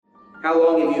How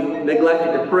long have you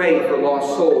neglected to pray for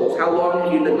lost souls? How long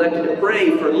have you neglected to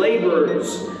pray for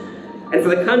laborers? And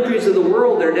for the countries of the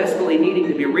world that are desperately needing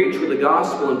to be reached with the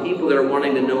gospel and people that are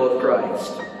wanting to know of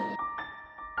Christ.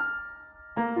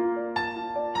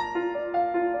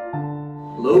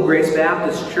 Hello, Grace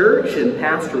Baptist Church and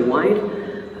Pastor White.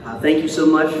 Thank you so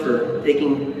much for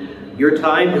taking your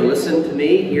time to listen to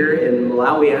me here in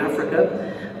Malawi, Africa.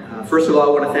 First of all,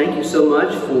 I want to thank you so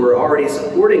much for already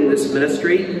supporting this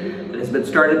ministry that has been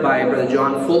started by Brother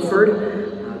John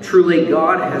Fulford. Truly,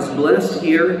 God has blessed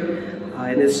here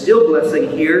and is still blessing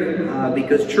here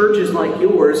because churches like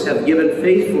yours have given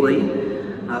faithfully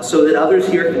so that others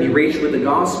here can be reached with the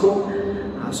gospel,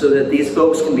 so that these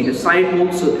folks can be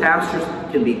discipled, so pastors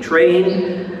can be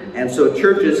trained, and so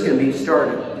churches can be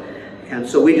started. And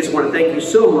so we just want to thank you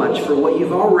so much for what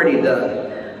you've already done.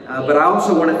 But I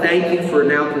also want to thank you for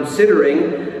now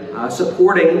considering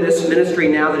supporting this ministry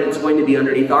now that it's going to be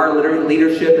underneath our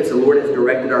leadership as the Lord has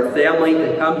directed our family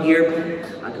to come here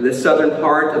to the southern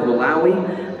part of Malawi.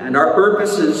 And our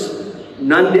purpose is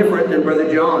none different than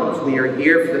Brother John's. We are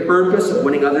here for the purpose of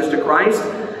winning others to Christ,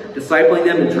 discipling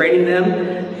them and training them,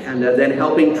 and then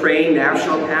helping train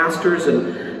national pastors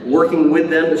and working with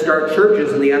them to start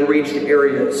churches in the unreached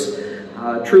areas.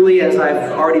 Truly, as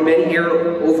I've already been here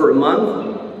over a month,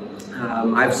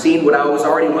 I've seen what I was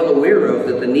already well aware of,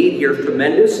 that the need here is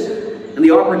tremendous, and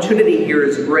the opportunity here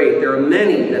is great. There are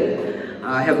many that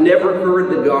have never heard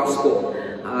the gospel,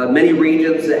 many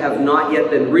regions that have not yet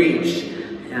been reached,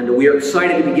 and we are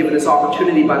excited to be given this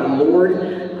opportunity by the Lord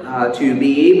to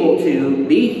be able to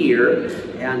be here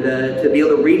and to be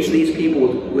able to reach these people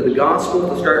with the gospel,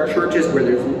 to start churches where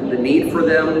there's the need for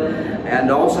them,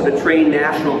 and also to train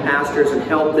national pastors and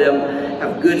help them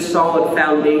have good, solid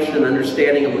foundation and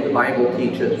understanding of what the Bible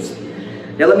teaches.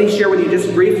 Now let me share with you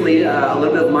just briefly a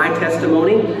little bit of my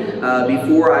testimony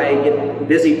before I get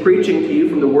busy preaching to you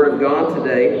from the Word of God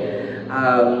today.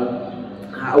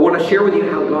 I want to share with you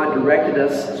how God directed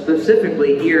us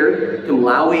specifically here to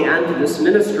Malawi and to this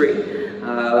ministry.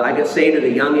 I got saved at a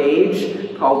young age,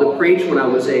 called to preach when I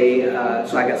was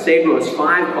so I got saved when I was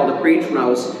 5, called to preach when I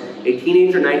was a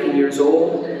teenager, 19 years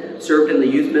old. Served in the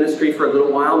youth ministry for a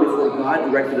little while before God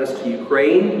directed us to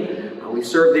Ukraine. We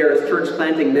served there as church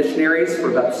planting missionaries for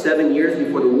about 7 years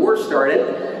before the war started.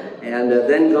 And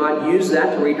then God used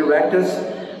that to redirect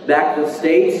us back to the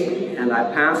States. And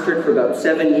I pastored for about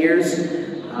 7 years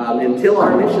until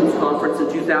our missions conference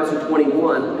in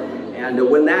 2021. And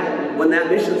when that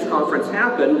missions conference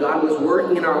happened, God was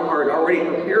working in our heart, already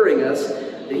preparing us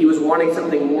that He was wanting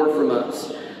something more from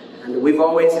us. And we've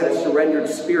always had a surrendered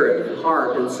spirit and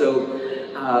heart. And so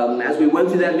as we went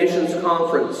through that missions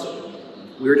conference,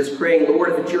 we were just praying,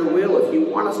 Lord, if it's your will, if you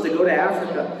want us to go to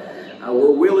Africa,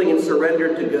 we're willing and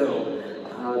surrendered to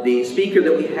go. The speaker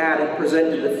that we had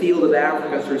presented the field of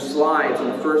Africa through slides on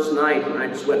the first night, and I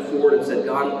just went forward and said,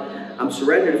 God, I'm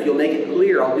surrendered. If you'll make it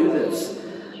clear, I'll do this.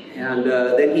 And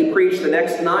then he preached the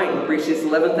next night. He preached his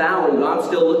 11th hour, and God's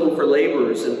still looking for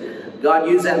laborers. And God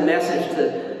used that message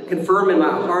to confirm in my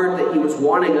heart that He was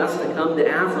wanting us to come to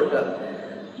Africa.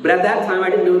 But at that time, I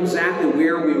didn't know exactly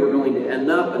where we were going to end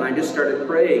up, and I just started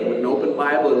praying with an open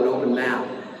Bible and an open map.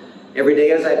 Every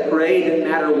day as I prayed, it didn't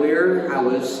matter where I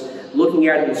was looking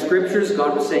at it in the Scriptures,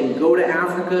 God was saying, go to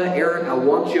Africa, Eric, I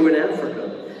want you in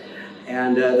Africa.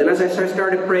 And then as I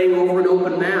started praying over an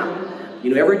open map,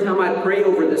 you know, every time I'd pray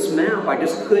over this map, I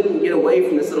just couldn't get away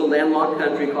from this little landlocked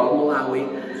country called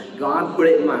Malawi. God put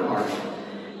it in my heart.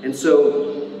 And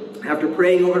so after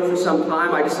praying over it for some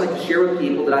time, I just like to share with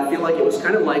people that I feel like it was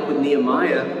kind of like with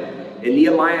Nehemiah. In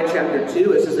Nehemiah chapter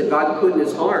 2, it says that God put in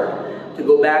his heart to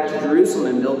go back to Jerusalem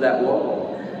and build that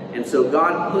wall. And so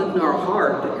God put in our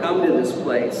heart to come to this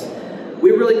place.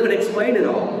 We really couldn't explain it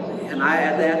all. And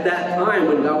at that time,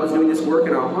 when God was doing this work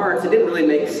in our hearts, it didn't really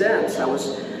make sense. I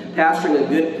was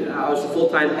a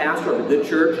full-time pastor of a good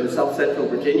church in South Central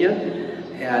Virginia.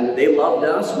 And they loved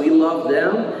us, we loved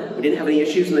them. We didn't have any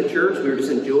issues in the church. We were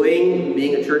just enjoying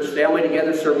being a church family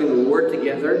together, serving the Lord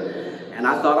together. And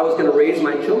I thought I was going to raise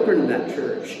my children in that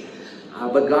church.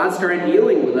 But God started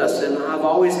dealing with us, and I've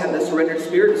always had this surrendered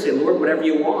spirit to say, Lord, whatever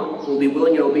you want, we'll be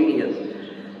willing and obedient.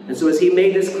 And so as He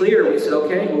made this clear, we said,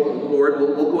 okay, Lord,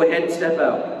 we'll go ahead and step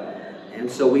out.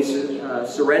 And so we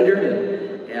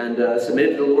surrendered and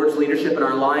submitted to the Lord's leadership in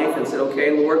our life and said, okay,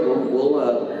 Lord,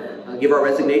 we'll give our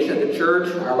resignation at the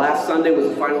church. Our last Sunday was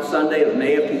the final Sunday of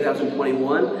May of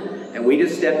 2021, and we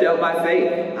just stepped out by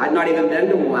faith. I'd not even been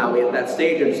to Malawi at that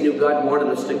stage. I just knew God wanted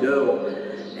us to go.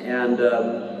 And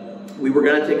we were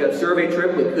going to take a survey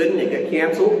trip. We couldn't. It got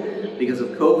canceled because of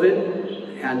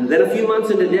COVID. And then a few months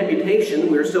into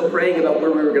deputation, we were still praying about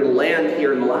where we were going to land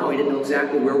here in Malawi. Didn't know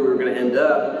exactly where we were going to end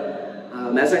up.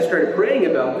 As I started praying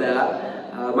about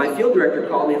that, my field director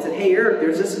called me and said, "Hey, Eric,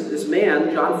 there's this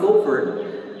man, John Fulford,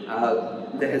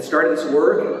 that had started this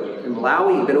work in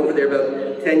Malawi. He'd been over there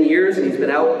about 10 years, and he's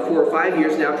been out 4 or 5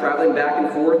 years now, traveling back and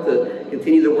forth to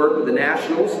continue the work with the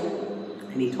Nationals.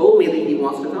 And he told me that he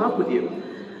wants to talk with you."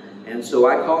 And so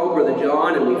I called Brother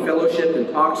John, and we fellowshiped and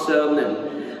talked some, and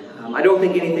I don't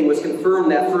think anything was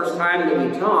confirmed that first time that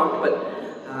we talked, but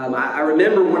I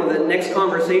remember one of the next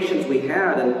conversations we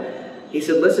had, and he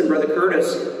said, "Listen, Brother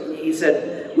Curtis," he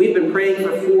said, "we've been praying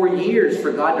for 4 years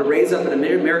for God to raise up an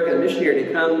American missionary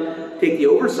to come take the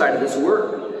oversight of this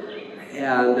work."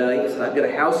 And he said, "I've got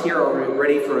a house here already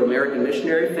ready for an American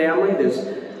missionary family. There's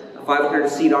a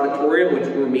 500-seat auditorium, which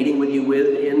we're meeting with you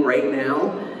in right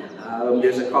now.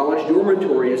 There's a college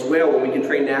dormitory as well where we can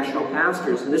train national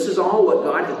pastors. And this is all what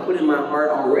God had put in my heart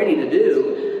already to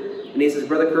do." And he says,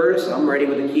 "Brother Curtis, I'm ready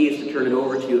with the keys to turn it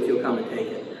over to you if you'll come and take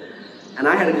it." And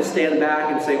I had to just stand back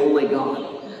and say, "Only God."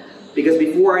 Because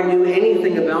before I knew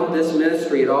anything about this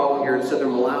ministry at all here in southern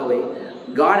Malawi,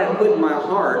 God had put in my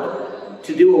heart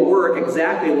to do a work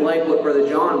exactly like what Brother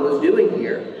John was doing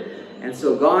here. And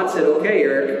so God said, "Okay,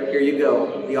 Eric, here you go.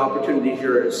 The opportunity is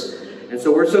yours." And so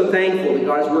we're so thankful that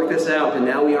God has worked this out, and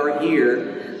now we are here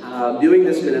doing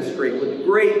this ministry with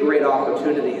great, great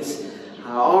opportunities.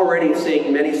 Already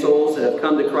seeing many souls that have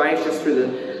come to Christ just through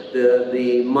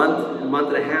the month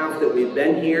and a half that we've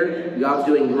been here. God's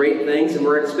doing great things, and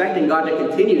we're expecting God to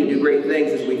continue to do great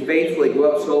things as we faithfully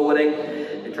go out soul winning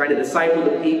and try to disciple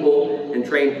the people and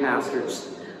train pastors.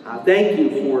 Thank you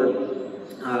for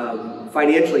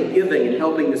financially giving and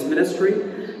helping this ministry.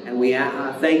 And we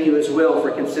thank you as well for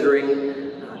considering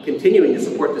continuing to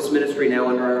support this ministry now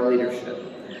under our leadership.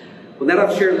 Well, now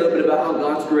I've shared a little bit about how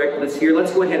God's directed us here.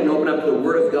 Let's go ahead and open up the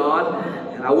Word of God.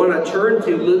 And I want to turn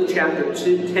to Luke chapter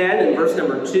 10 and verse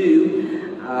number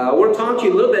 2. I want to talk to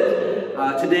you a little bit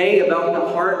today about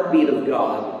the heartbeat of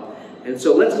God. And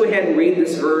so let's go ahead and read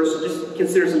this verse. Just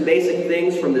consider some basic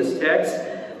things from this text.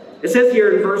 It says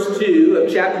here in verse 2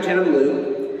 of chapter 10 of Luke,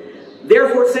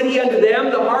 "Therefore said he unto them,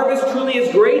 The harvest truly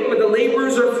is great, but the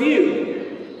laborers are few.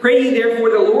 Pray ye therefore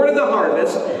the Lord of the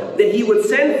harvest, that he would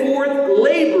send forth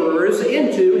laborers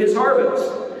into his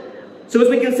harvest." So as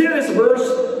we consider this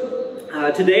verse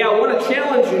today, I want to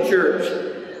challenge you, church,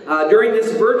 during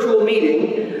this virtual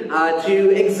meeting, to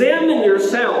examine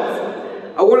yourself.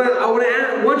 I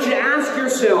want you to ask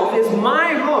yourself, is my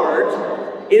heart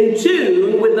in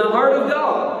tune with the heart of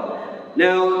God?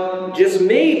 Now, just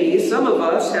maybe some of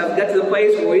us have got to the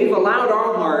place where we've allowed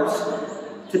our hearts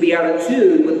to be out of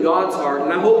tune with God's heart.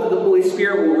 And I hope that the Holy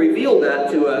Spirit will reveal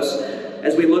that to us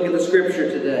as we look at the Scripture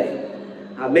today.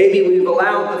 Maybe we've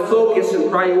allowed the focus and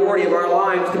priority of our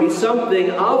lives to be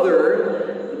something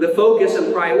other than the focus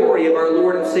and priority of our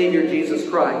Lord and Savior Jesus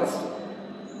Christ.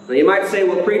 Now you might say,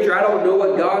 "Well, preacher, I don't know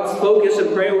what God's focus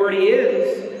and priority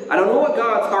is. I don't know what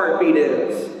God's heartbeat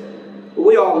is." Well,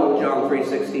 we all know John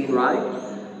 3:16, right?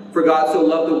 "For God so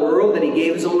loved the world that he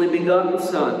gave his only begotten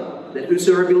Son, that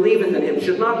whosoever believeth in him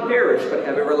should not perish, but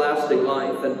have everlasting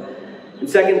life." And in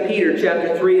 2 Peter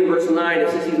chapter 3 and verse 9, it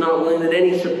says he's not willing that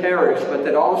any should perish, but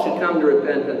that all should come to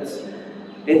repentance.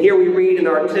 And here we read in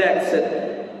our text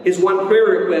that his one prayer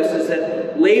request is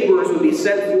that laborers would be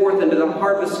sent forth into the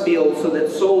harvest field so that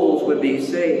souls would be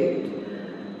saved.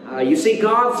 You see,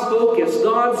 God's focus,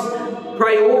 God's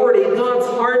priority, God's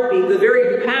heartbeat, the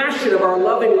very passion of our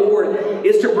loving Lord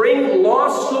is to bring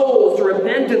lost souls to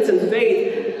repentance and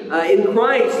faith in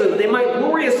Christ so that they might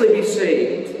gloriously be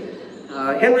saved.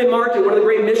 Henry Martyn, one of the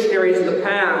great missionaries of the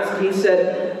past, he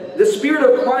said, "The Spirit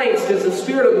of Christ is the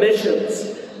spirit of missions.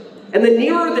 And the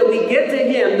nearer that we get to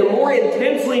Him, the more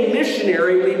intensely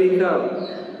missionary we become."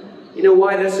 You know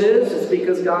why this is? It's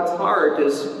because God's heart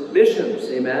is missions.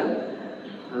 Amen?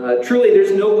 Truly,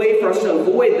 there's no way for us to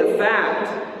avoid the fact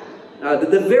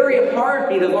that the very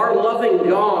heartbeat of our loving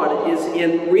God is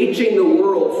in reaching the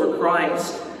world for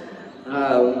Christ.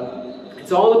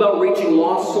 It's all about reaching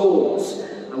lost souls,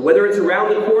 whether it's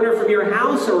around the corner from your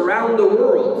house or around the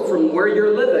world from where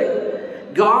you're living.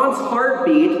 God's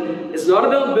heartbeat is not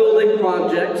about building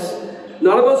projects,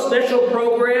 not about special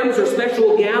programs or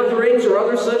special gatherings or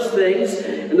other such things.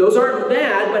 And those aren't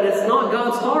bad, but it's not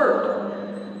God's heart.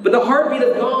 But the heartbeat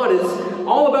of God is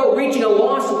all about reaching a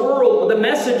lost world with the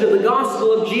message of the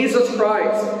gospel of Jesus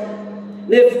Christ.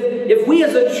 And if we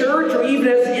as a church or even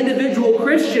as individual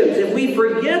Christians, if we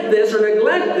forget this or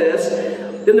neglect this,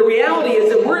 then the reality is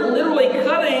that we're literally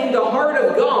cutting the heart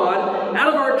of God out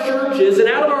of our churches and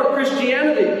out of our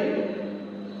Christianity.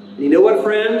 And you know what,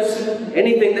 friends?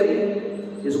 Anything that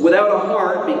is without a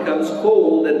heart becomes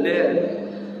cold and dead.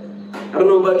 I don't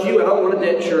know about you, I don't want a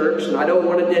dead church, and I don't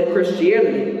want a dead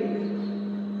Christianity.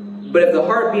 But if the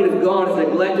heartbeat of God is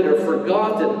neglected or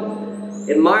forgotten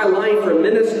in my life or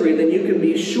ministry, then you can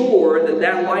be sure that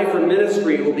that life or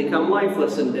ministry will become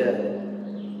lifeless and dead.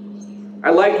 I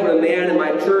liked what a man in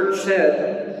my church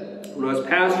said when I was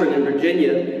pastoring in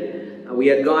Virginia. We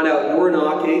had gone out door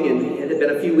knocking, and it had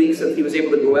been a few weeks since he was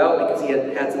able to go out because he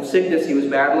had had some sickness he was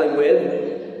battling with.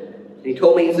 And he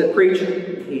told me, he said, "Preacher,"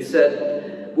 he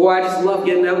said, "boy, I just love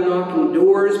getting out and knocking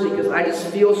doors because I just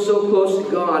feel so close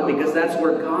to God because that's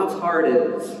where God's heart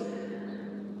is."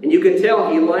 And you could tell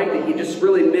he liked it. He just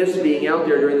really missed being out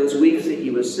there during those weeks that he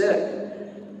was sick.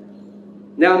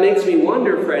 Now it makes me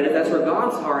wonder, friend, if that's where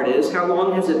God's heart is, how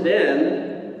long has it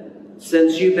been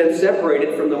since you've been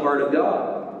separated from the heart of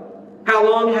God? How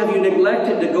long have you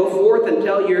neglected to go forth and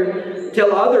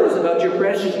tell others about your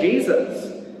precious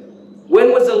Jesus?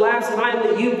 When was the last time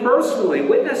that you personally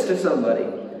witnessed to somebody?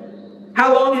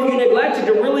 How long have you neglected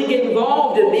to really get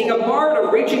involved in being a part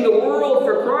of reaching the world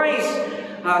for Christ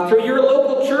through your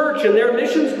local church and their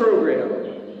missions program?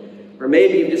 Or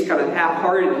maybe you've just kind of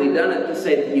half-heartedly done it to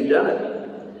say that you've done it.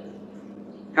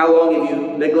 How long have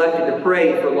you neglected to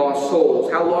pray for lost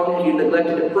souls? How long have you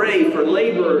neglected to pray for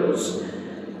laborers?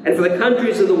 And for the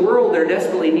countries of the world that are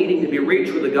desperately needing to be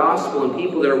reached with the gospel and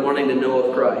people that are wanting to know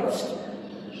of Christ.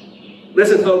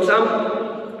 Listen, folks,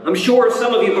 I'm sure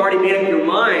some of you have already made up your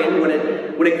mind when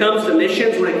it comes to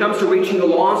missions, when it comes to reaching the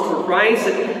lost for Christ,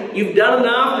 that you've done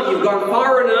enough, that you've gone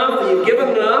far enough, that you've given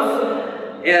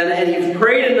enough, and you've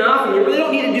prayed enough, and you really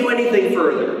don't need to do anything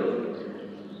further.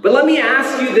 But let me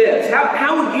ask you this.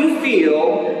 How would you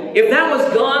feel if that was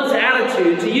God's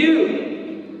attitude to you?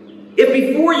 If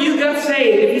before you got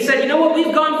saved, if you said, "You know what,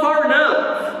 we've gone far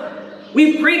enough.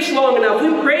 We've preached long enough.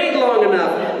 We've prayed long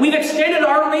enough. We've extended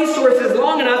our resources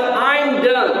long enough. I'm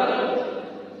done."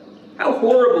 How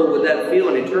horrible would that feel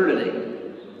in eternity?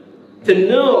 To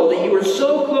know that you were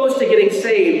so close to getting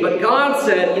saved, but God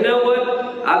said, "You know what?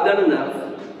 I've done enough."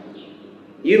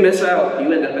 You miss out.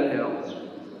 You end up in hell.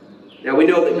 Now, we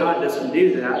know that God doesn't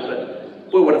do that,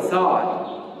 but boy, what a thought.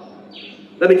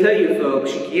 Let me tell you,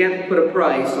 folks, you can't put a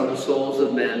price on the souls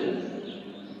of men.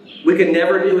 We can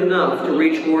never do enough to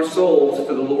reach more souls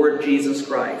for the Lord Jesus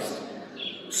Christ.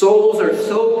 Souls are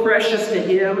so precious to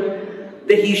Him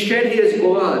that He shed His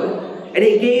blood and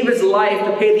He gave His life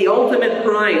to pay the ultimate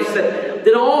price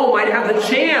that all might have the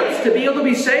chance to be able to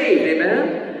be saved.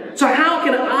 Amen? So how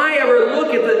can I ever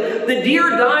look at the dear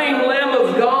dying Lamb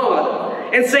of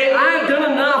God and say, "I've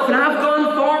done enough and I've gone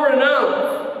far enough"?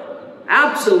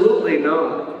 Absolutely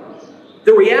not.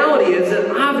 The reality is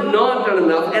that I've not done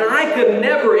enough, and I could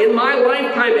never in my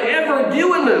lifetime ever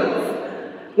do enough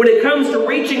when it comes to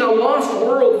reaching a lost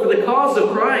world for the cause of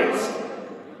Christ.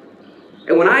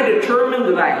 And when I determine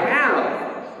that I have,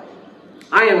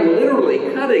 I am literally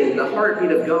cutting the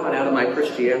heartbeat of God out of my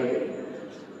Christianity.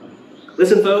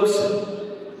 Listen, folks,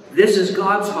 this is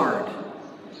God's heart.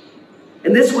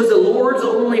 And this was the Lord's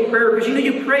only prayer, because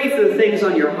you pray for the things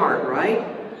on your heart, right?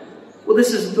 Well,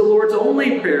 this is the Lord's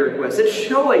only prayer request. It's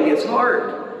showing His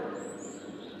heart.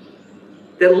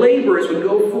 That laborers would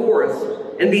go forth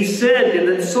and be sent, and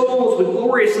that souls would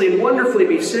gloriously and wonderfully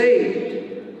be saved.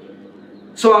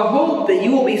 So I hope that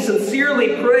you will be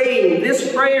sincerely praying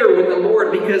this prayer with the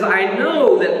Lord, because I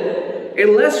know that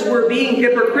unless we're being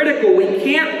hypocritical, we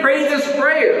can't pray this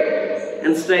prayer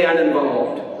and stay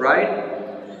uninvolved, right?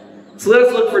 So let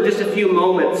us look for just a few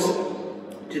moments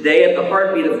today at the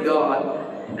heartbeat of God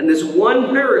and this one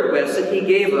prayer request that He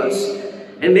gave us.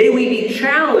 And may we be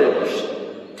challenged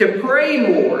to pray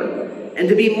more and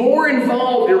to be more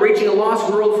involved in reaching a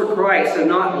lost world for Christ and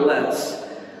not less.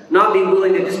 Not be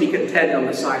willing to just be content on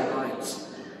the sidelines.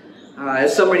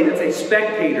 As somebody that's a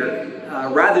spectator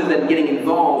rather than getting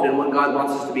involved in what God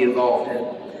wants us to be involved in.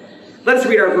 Let's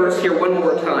read our verse here one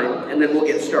more time and then we'll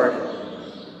get started.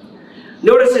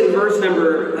 Notice in verse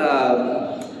number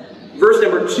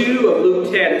 2 of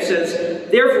Luke 10, it says,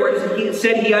 "Therefore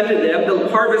said He unto them, The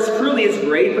harvest truly is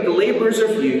great, but the laborers are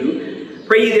few.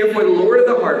 Pray ye therefore the Lord of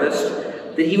the harvest,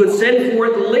 that He would send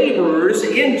forth laborers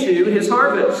into His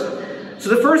harvest." So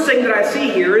the first thing that I see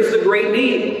here is the great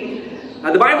need.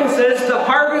 The Bible says the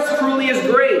harvest truly is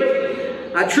great.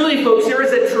 Truly, folks, there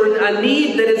is a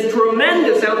need that is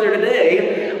tremendous out there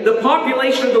today. The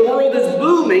population of the world is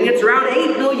booming. It's around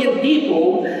 8 billion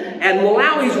people, and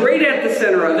Malawi's right at the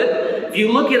center of it. If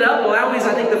you look it up, Malawi is,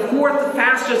 I think, the 4th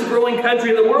fastest growing country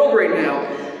in the world right now.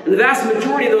 And the vast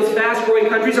majority of those fast growing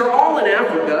countries are all in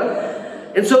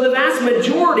Africa. And so the vast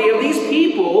majority of these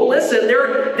people, listen,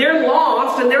 they're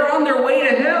lost and they're on their way to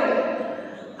hell.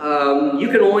 You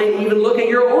can only even look at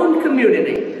your own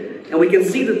community, and we can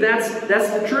see that that's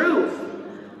the truth.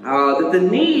 That the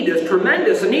need is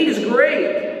tremendous. The need is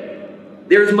great.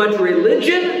 There's much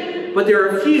religion, but there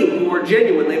are few who are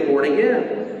genuinely born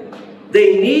again.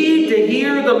 They need to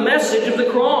hear the message of the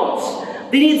cross.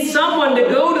 They need someone to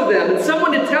go to them and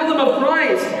someone to tell them of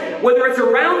Christ, whether it's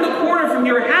around the corner from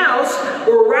your house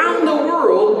or around the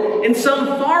world in some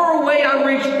faraway,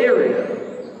 unreached area.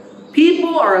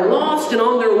 People are lost and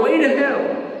on their way to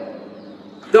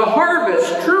hell. The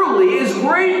harvest truly is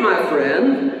great, my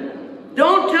friend.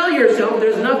 Don't tell yourself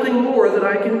there's nothing more that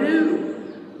I can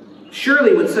do.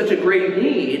 Surely with such a great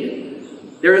need,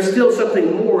 there is still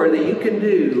something more that you can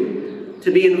do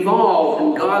to be involved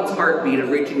in God's heartbeat of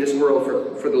reaching this world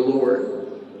for the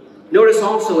Lord. Notice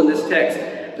also in this text,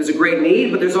 there's a great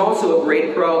need, but there's also a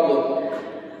great problem.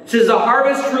 It says the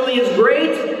harvest truly is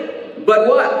great, but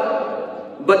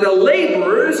what? But the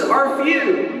laborers are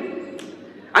few.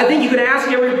 I think you could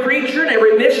ask every preacher and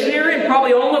every missionary, and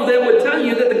probably all of them would tell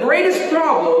you that the greatest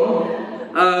problem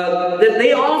that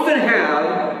they often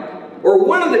have, or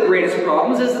one of the greatest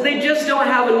problems, is that they just don't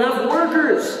have enough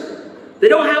workers. They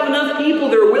don't have enough people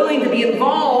that are willing to be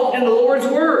involved in the Lord's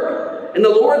work, in the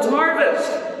Lord's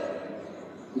harvest.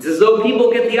 It's as though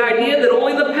people get the idea that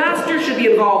only the pastor should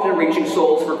be involved in reaching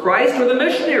souls for Christ, or the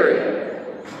missionary.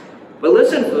 But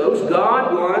listen, folks,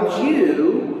 God wants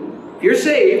you, if you're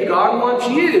saved, God wants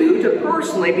you to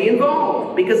personally be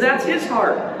involved, because that's His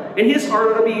heart, and His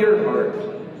heart ought to be your heart.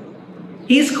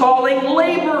 He's calling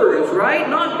laborers, right?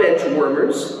 Not bench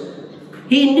warmers.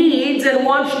 He needs and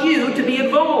wants you to be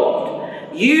involved.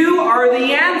 You are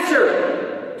the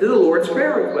answer to the Lord's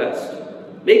prayer request.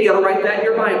 Maybe you ought to write that in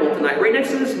your Bible tonight, right next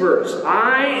to this verse.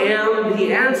 I am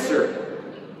the answer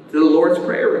to the Lord's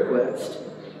prayer request.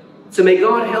 So may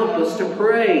God help us to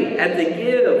pray and to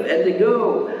give and to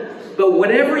go. But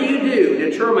whatever you do,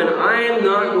 determine I am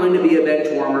not going to be a bench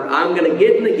warmer. I'm going to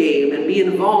get in the game and be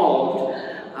involved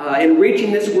in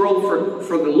reaching this world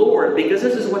for the Lord, because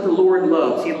this is what the Lord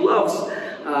loves. He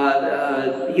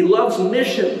loves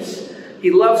missions. He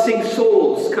loves seeing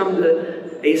souls come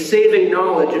to a saving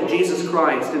knowledge of Jesus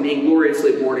Christ and being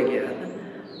gloriously born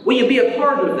again. Will you be a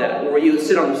part of that, or will you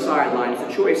sit on the sidelines?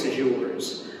 The choice is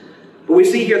yours. But we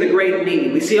see here the great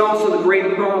need. We see also the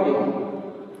great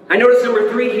problem. I notice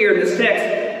number 3 here in this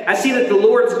text. I see that the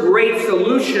Lord's great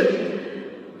solution.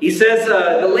 He says,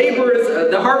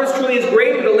 the harvest truly is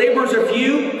great, but the laborers are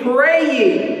few.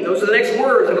 Pray ye. Those are the next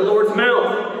words in the Lord's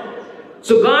mouth.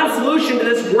 So God's solution to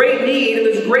this great need and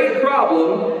this great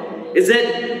problem is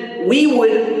that we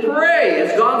would pray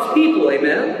as God's people,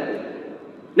 amen?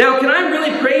 Now, can I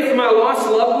really pray for my lost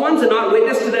loved ones and not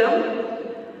witness to them?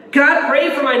 Can I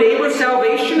pray for my neighbor's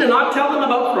salvation and not tell them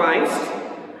about Christ?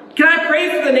 Can I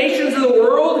pray for the nations of the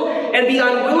world and be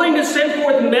unwilling to send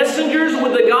forth messengers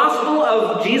with the gospel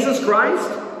of Jesus Christ?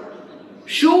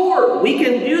 Sure, we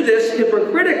can do this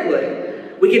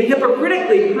hypocritically. We can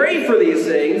hypocritically pray for these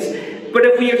things. But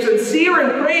if we are sincere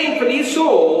in praying for these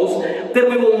souls, then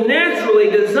we will naturally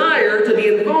desire to be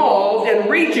involved in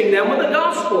reaching them with the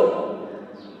gospel.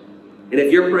 And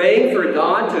if you're praying for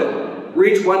God to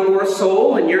reach one more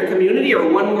soul in your community,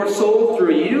 or one more soul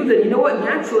through you, then you know what?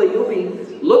 Naturally, you'll be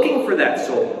looking for that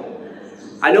soul.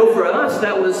 I know for us,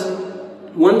 that was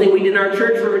one thing we did in our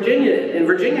church in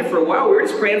Virginia for a while. We were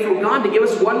just praying for God to give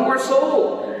us one more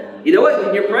soul. You know what?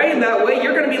 When you're praying that way,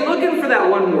 you're going to be looking for that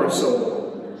one more soul.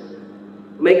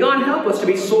 May God help us to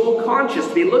be soul conscious,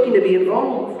 to be looking to be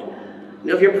involved. You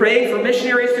know, if you're praying for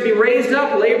missionaries to be raised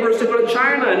up, laborers to go to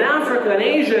China and Africa and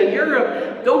Asia and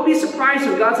Europe, don't be surprised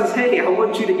when God says, hey, I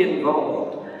want you to get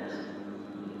involved.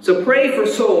 So pray for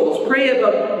souls. Pray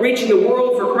about reaching the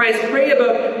world for Christ. Pray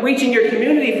about reaching your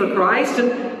community for Christ.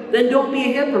 And then don't be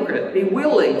a hypocrite. Be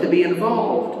willing to be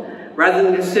involved rather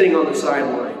than just sitting on the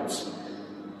sidelines.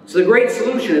 So the great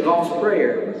solution involves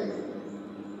prayer.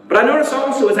 But I notice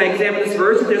also as I examine this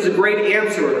verse that there's a great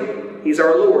answerer. He's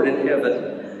our Lord in heaven.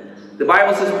 The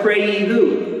Bible says, pray ye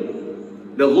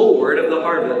who? The Lord of the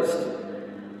harvest.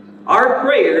 Our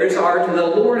prayers are to the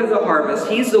Lord of the harvest.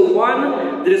 He's the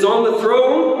one that is on the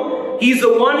throne. He's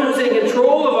the one who's in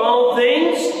control of all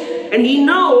things. And He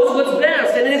knows what's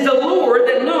best. And it is the Lord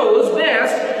that knows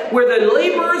best where the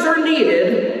laborers are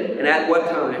needed and at what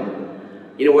time.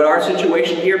 You know what, our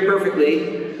situation here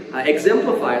perfectly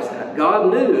exemplifies that.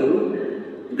 God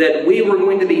knew that we were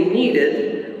going to be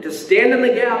needed to stand in the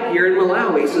gap here in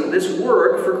Malawi so that this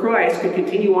work for Christ could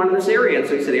continue on in this area. And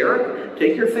so He said, Eric,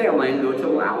 take your family and go to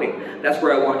Malawi. That's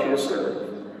where I want you to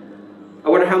serve. I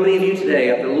wonder how many of you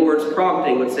today, at the Lord's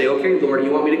prompting, would say, okay, Lord,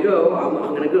 you want me to go?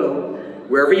 I'm going to go.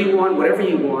 Wherever you want, whatever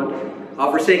you want.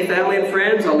 I'll forsake family and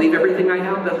friends. I'll leave everything I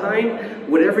have behind.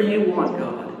 Whatever you want,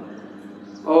 God.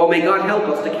 Oh, may God help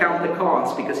us to count the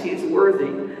cost, because He's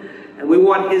worthy. And we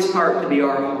want His heart to be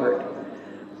our heart.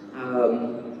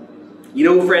 You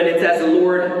know, friend, it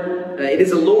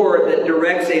is the Lord that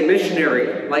directs a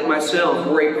missionary like myself,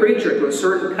 or a preacher to a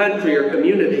certain country or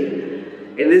community.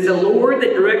 It is the Lord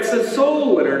that directs a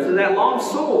soul winner to that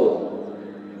lost soul.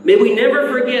 May we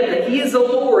never forget that He is the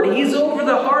Lord. He's over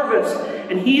the harvest,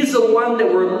 and He's the one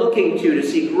that we're looking to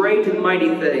see great and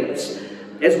mighty things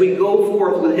as we go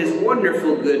forth with His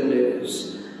wonderful good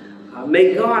news.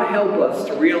 May God help us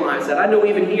to realize that. I know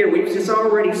even here we've just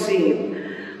already seen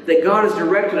that God has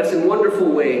directed us in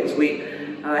wonderful ways. We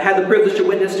had the privilege to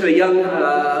witness to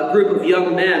a group of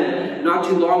young men not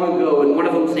too long ago, and one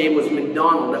of them's name was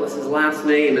McDonald. That was his last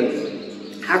name.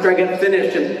 And after I got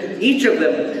finished, and each of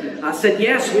them said,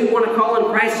 yes, we want to call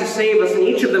on Christ to save us, and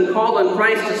each of them called on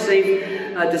Christ to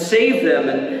save them.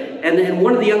 And then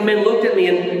one of the young men looked at me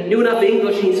and knew enough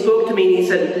English, and he spoke to me, and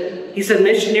he said,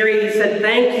 missionary, he said,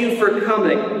 thank you for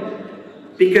coming.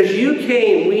 Because you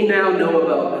came, we now know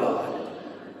about God.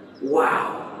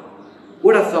 Wow.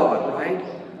 What a thought, right?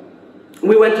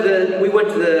 We went to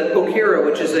the Pokera,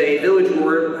 which is a village where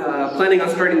we're planning on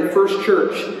starting the first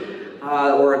church,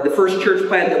 or the first church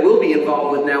plant that we'll be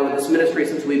involved with now with this ministry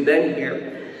since we've been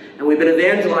here. And we've been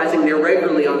evangelizing there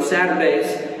regularly on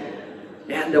Saturdays.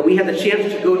 And we had the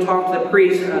chance to go talk to the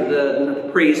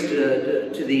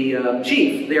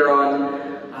chief there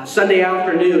on Sunday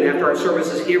afternoon after our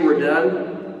services here were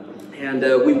done. And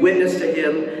we witnessed to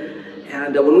him.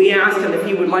 And when we asked him if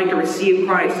he would like to receive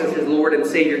Christ as his Lord and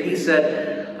Savior, he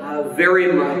said,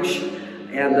 very much.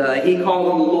 And he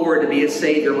called on the Lord to be his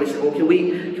Savior. We said, well, can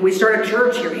we start a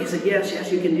church here? He said,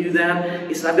 yes, you can do that.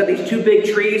 He said, I've got these 2 big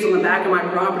trees on the back of my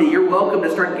property. You're welcome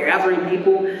to start gathering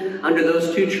people under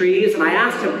those 2 trees. And I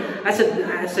asked him, I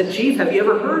said, Chief, have you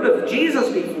ever heard of Jesus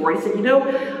before? He said, you know,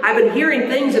 I've been hearing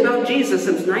things about Jesus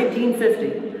since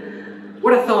 1950.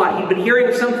 What a thought. He'd been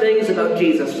hearing some things about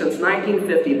Jesus since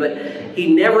 1950, but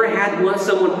he never had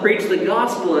someone preach the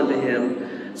gospel unto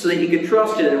him so that he could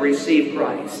trust it and receive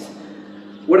Christ.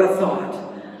 What a thought.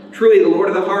 Truly, the Lord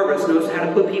of the harvest knows how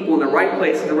to put people in the right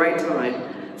place at the right time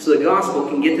so the gospel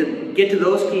can get to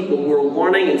those people who are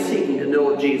wanting and seeking to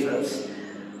know of Jesus.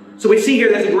 So we see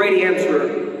here there's a great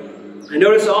answer. I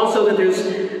notice also that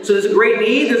there's a great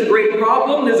need, there's a great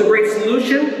problem, there's a great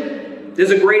solution, there's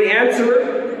a great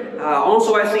answer.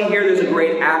 Also, I see here there's a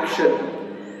great action.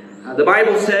 The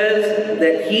Bible says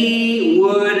that He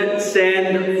would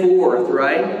send forth,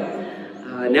 right?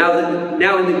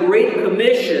 Now in the Great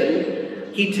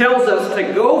Commission, He tells us to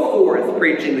go forth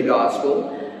preaching the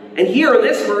gospel. And here in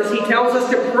this verse, He tells us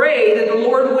to pray that the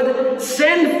Lord would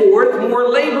send forth more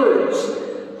laborers.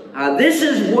 This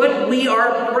is what we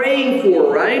are praying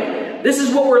for, right? This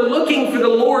is what we're looking for the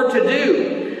Lord to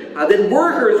do. That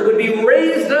workers would be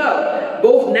raised up,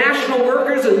 both national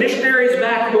workers and missionaries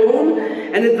back home,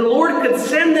 and that the Lord could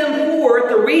send them forth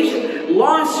to reach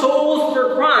lost souls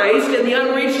for Christ in the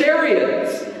unreached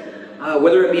areas,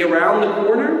 whether it be around the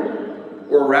corner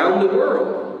or around the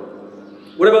world.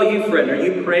 What about you, friend? Are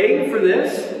you praying for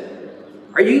this?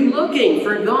 Are you looking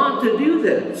for God to do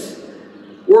this?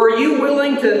 Or are you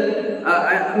willing to,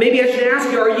 maybe I should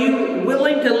ask you, are you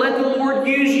willing to let the Lord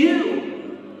use you?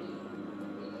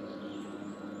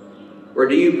 Or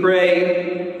do you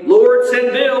pray, Lord,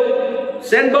 send Bill,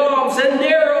 send Bob, send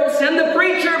Darrell, send the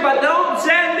preacher, but don't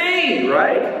send me,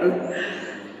 right?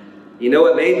 You know,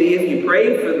 it may be if you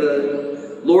pray for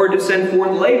the Lord to send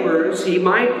forth laborers, He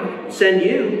might send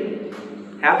you.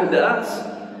 Happened to us.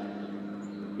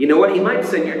 You know what? He might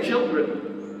send your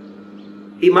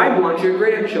children. He might want your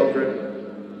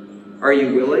grandchildren. Are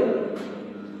you willing?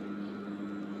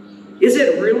 Is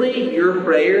it really your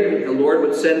prayer that the Lord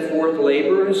would send forth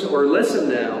laborers? Or listen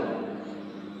now,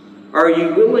 are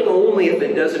you willing only if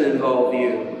it doesn't involve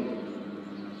you?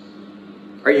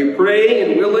 Are you praying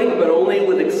and willing, but only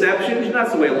with exceptions?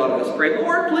 That's the way a lot of us pray.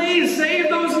 Lord, please save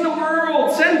those in the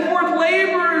world. Send forth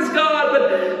laborers, God,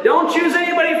 but don't choose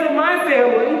anybody from my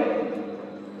family.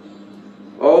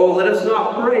 Oh, let us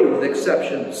not pray with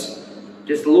exceptions.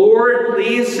 Just, Lord,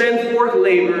 please send forth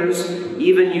laborers,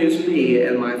 even use me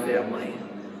and my family.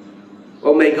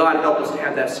 Oh, may God help us to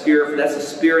have that spirit, for that's a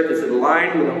spirit that's in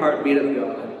line with the heartbeat of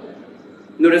God.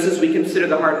 Notice as we consider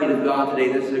the heartbeat of God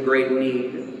today, this is a great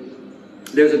need.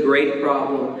 There's a great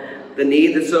problem. The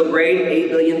need that's so great, 8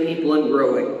 billion people and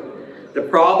growing. The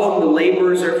problem, the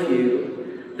laborers are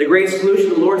few. The great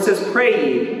solution, the Lord says,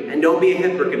 pray ye, and don't be a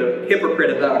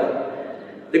hypocrite about it.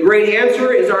 The great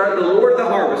answer is the Lord of the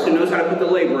harvest, who knows how to put the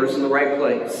laborers in the right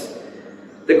place.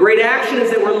 The great action is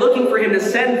that we're looking for him to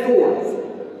send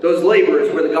forth those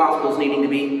laborers where the gospel is needing to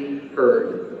be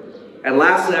heard. And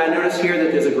lastly, I notice here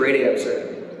that there's a great answer.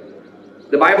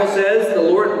 The Bible says, the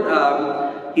Lord,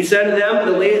 he said to them,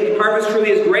 the harvest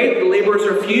truly is great, the laborers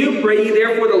are few. Pray ye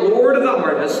therefore the Lord of the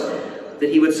harvest, that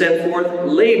he would send forth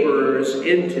laborers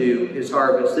into his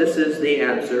harvest. This is the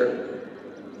answer.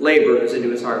 Laborers into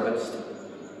his harvest.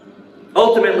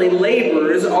 Ultimately,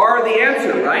 laborers are the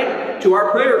answer, right? To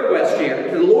our prayer request here,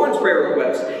 to the Lord's prayer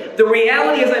request. The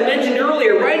reality, as I mentioned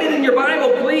earlier, write it in your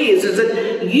Bible, please, is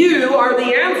that you are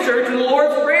the answer to the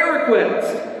Lord's prayer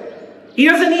request. He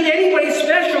doesn't need anybody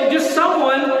special, just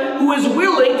someone who is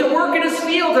willing to work in his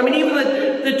fields. I mean, even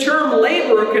the term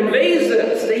laborer conveys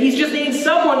this. That he's just needing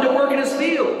someone to work in his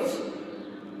fields.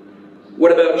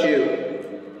 What about you?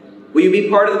 Will you be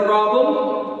part of the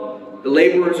problem? The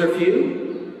laborers are few?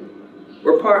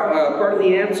 Or part of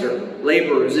the answer?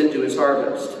 Laborers into his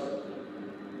harvest.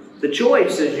 The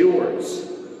choice is yours.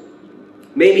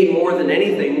 Maybe more than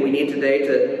anything we need today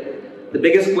the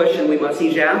biggest question we must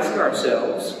each ask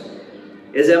ourselves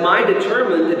is, am I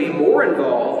determined to be more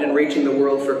involved in reaching the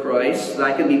world for Christ so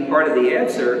that I can be part of the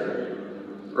answer?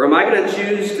 Or am I going to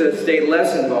choose to stay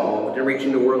less involved in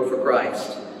reaching the world for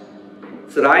Christ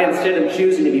so that I instead am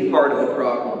choosing to be part of the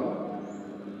problem?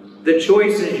 The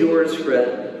choice is yours,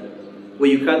 friend. Will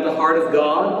you cut the heart of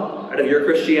God out of your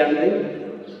Christianity?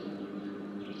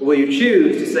 Or will you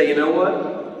choose to say, you know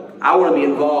what? I want to be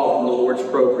involved in the Lord's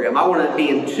program. I want to be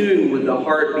in tune with the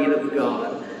heartbeat of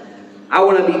God. I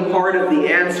want to be part of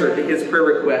the answer to his prayer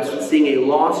request of seeing a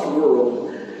lost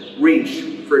world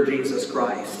reach for Jesus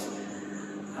Christ.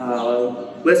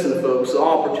 Listen, folks, the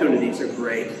opportunities are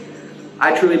great.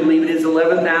 I truly believe it is the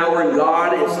 11th hour and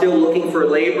God is still looking for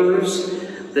laborers.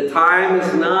 The time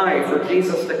is nigh for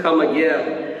Jesus to come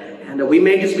again. And we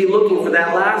may just be looking for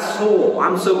that last soul.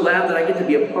 I'm so glad that I get to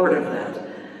be a part of that.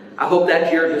 I hope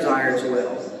that's your desire as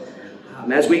well.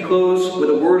 As we close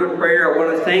with a word of prayer, I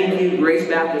want to thank you, Grace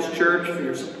Baptist Church, for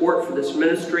your support for this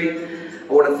ministry.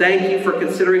 I want to thank you for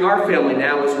considering our family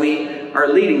now as we are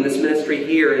leading this ministry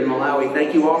here in Malawi.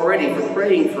 Thank you already for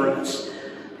praying for us.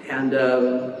 And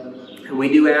we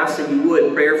do ask that you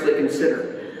would prayerfully consider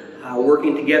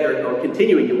working together or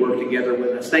continuing to work together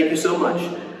with us. Thank you so much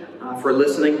for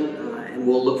listening, and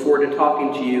we'll look forward to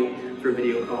talking to you through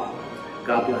video call.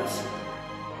 God bless.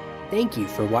 Thank you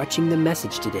for watching the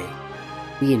message today.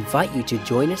 We invite you to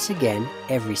join us again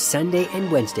every Sunday and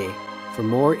Wednesday for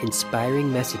more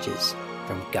inspiring messages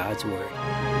from God's Word.